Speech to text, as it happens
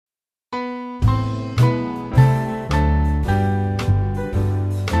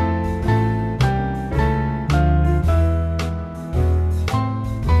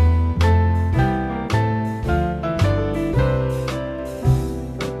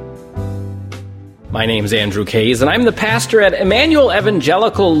My name's Andrew Kays, and I'm the pastor at Emmanuel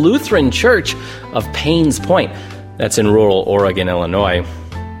Evangelical Lutheran Church of Paynes Point. That's in rural Oregon, Illinois.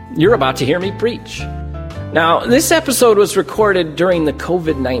 You're about to hear me preach. Now, this episode was recorded during the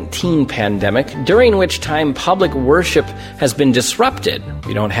COVID-19 pandemic, during which time public worship has been disrupted.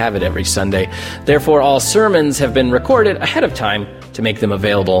 We don't have it every Sunday. Therefore, all sermons have been recorded ahead of time to make them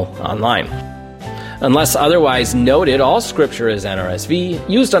available online. Unless otherwise noted, all scripture is NRSV,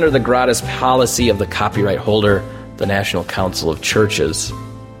 used under the gratis policy of the copyright holder, the National Council of Churches.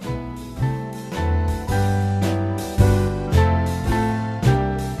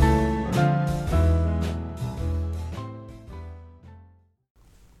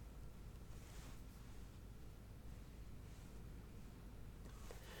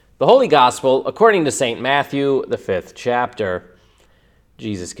 The Holy Gospel, according to St. Matthew, the 5th chapter.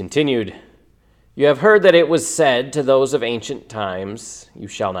 Jesus continued, "You have heard that it was said to those of ancient times, 'You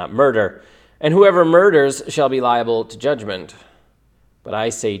shall not murder, and whoever murders shall be liable to judgment.' But I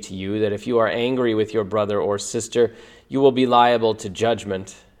say to you that if you are angry with your brother or sister, you will be liable to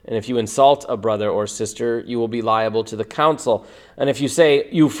judgment. And if you insult a brother or sister, you will be liable to the council. And if you say,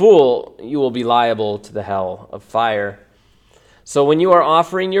 'You fool,' you will be liable to the hell of fire. So when you are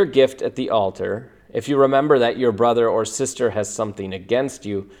offering your gift at the altar, if you remember that your brother or sister has something against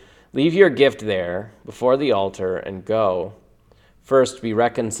you, leave your gift there before the altar and go. First be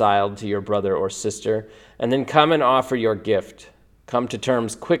reconciled to your brother or sister, and then come and offer your gift. Come to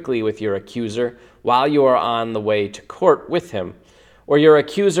terms quickly with your accuser while you are on the way to court with him, or your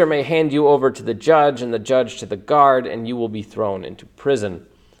accuser may hand you over to the judge and the judge to the guard, and you will be thrown into prison.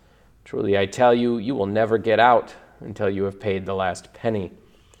 Truly I tell you, you will never get out until you have paid the last penny.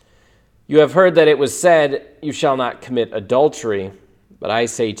 You have heard that it was said, 'You shall not commit adultery.' But I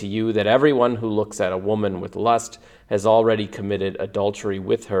say to you that everyone who looks at a woman with lust has already committed adultery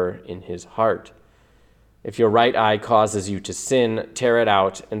with her in his heart. If your right eye causes you to sin, tear it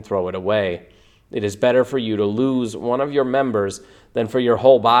out and throw it away. It is better for you to lose one of your members than for your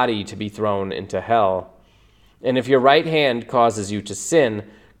whole body to be thrown into hell. And if your right hand causes you to sin,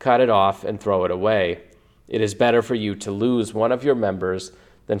 cut it off and throw it away. It is better for you to lose one of your members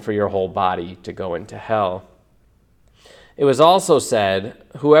than for your whole body to go into hell. It was also said,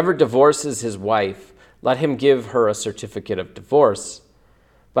 'Whoever divorces his wife, let him give her a certificate of divorce.'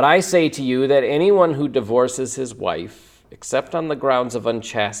 But I say to you that anyone who divorces his wife, except on the grounds of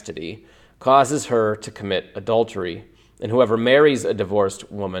unchastity, causes her to commit adultery, and whoever marries a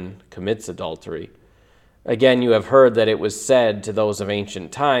divorced woman commits adultery. Again, you have heard that it was said to those of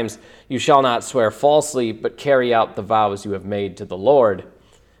ancient times, 'You shall not swear falsely, but carry out the vows you have made to the Lord.'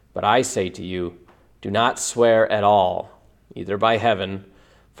 But I say to you, do not swear at all, either by heaven,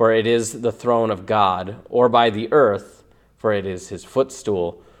 for it is the throne of God, or by the earth, for it is his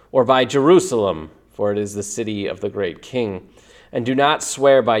footstool, or by Jerusalem, for it is the city of the great King. And do not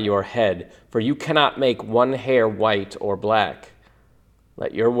swear by your head, for you cannot make one hair white or black.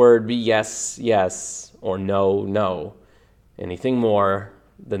 Let your word be yes, yes, or no, no. Anything more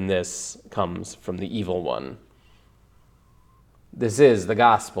than this comes from the evil one." This is the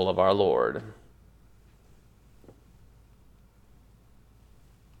gospel of our Lord.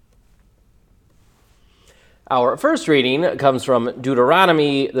 Our first reading comes from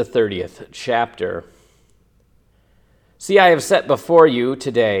Deuteronomy, the 30th chapter. "See, I have set before you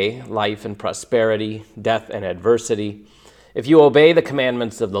today life and prosperity, death and adversity. If you obey the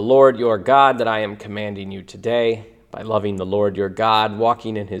commandments of the Lord your God that I am commanding you today, by loving the Lord your God,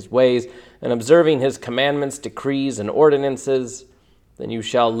 walking in his ways, and observing his commandments, decrees, and ordinances, then you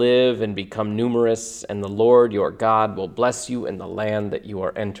shall live and become numerous, and the Lord your God will bless you in the land that you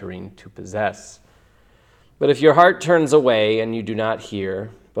are entering to possess. But if your heart turns away and you do not hear,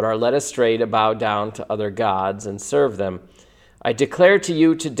 but are led astray to bow down to other gods and serve them, I declare to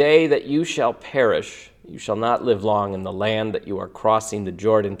you today that you shall perish. You shall not live long in the land that you are crossing the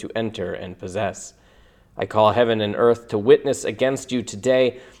Jordan to enter and possess. I call heaven and earth to witness against you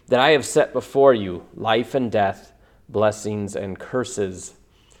today that I have set before you life and death, blessings and curses.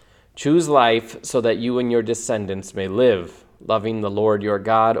 Choose life so that you and your descendants may live, loving the Lord your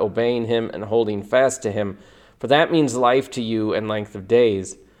God, obeying him and holding fast to him, for that means life to you and length of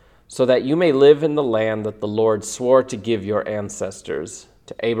days, so that you may live in the land that the Lord swore to give your ancestors,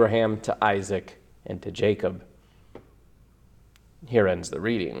 to Abraham, to Isaac, and to Jacob." Here ends the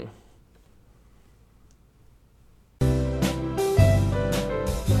reading.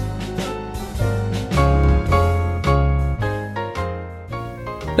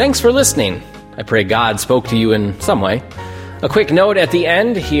 Thanks for listening. I pray God spoke to you in some way. A quick note at the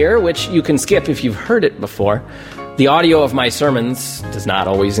end here, which you can skip if you've heard it before. The audio of my sermons does not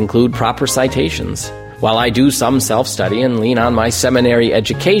always include proper citations. While I do some self-study and lean on my seminary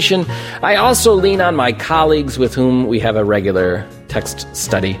education, I also lean on my colleagues with whom we have a regular text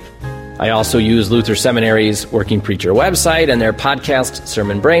study. I also use Luther Seminary's Working Preacher website and their podcast,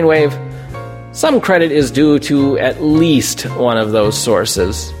 Sermon Brainwave. Some credit is due to at least one of those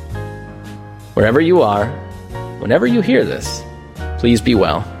sources. Wherever you are, whenever you hear this, please be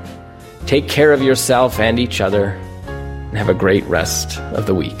well. Take care of yourself and each other, and have a great rest of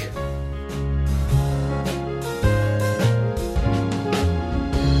the week.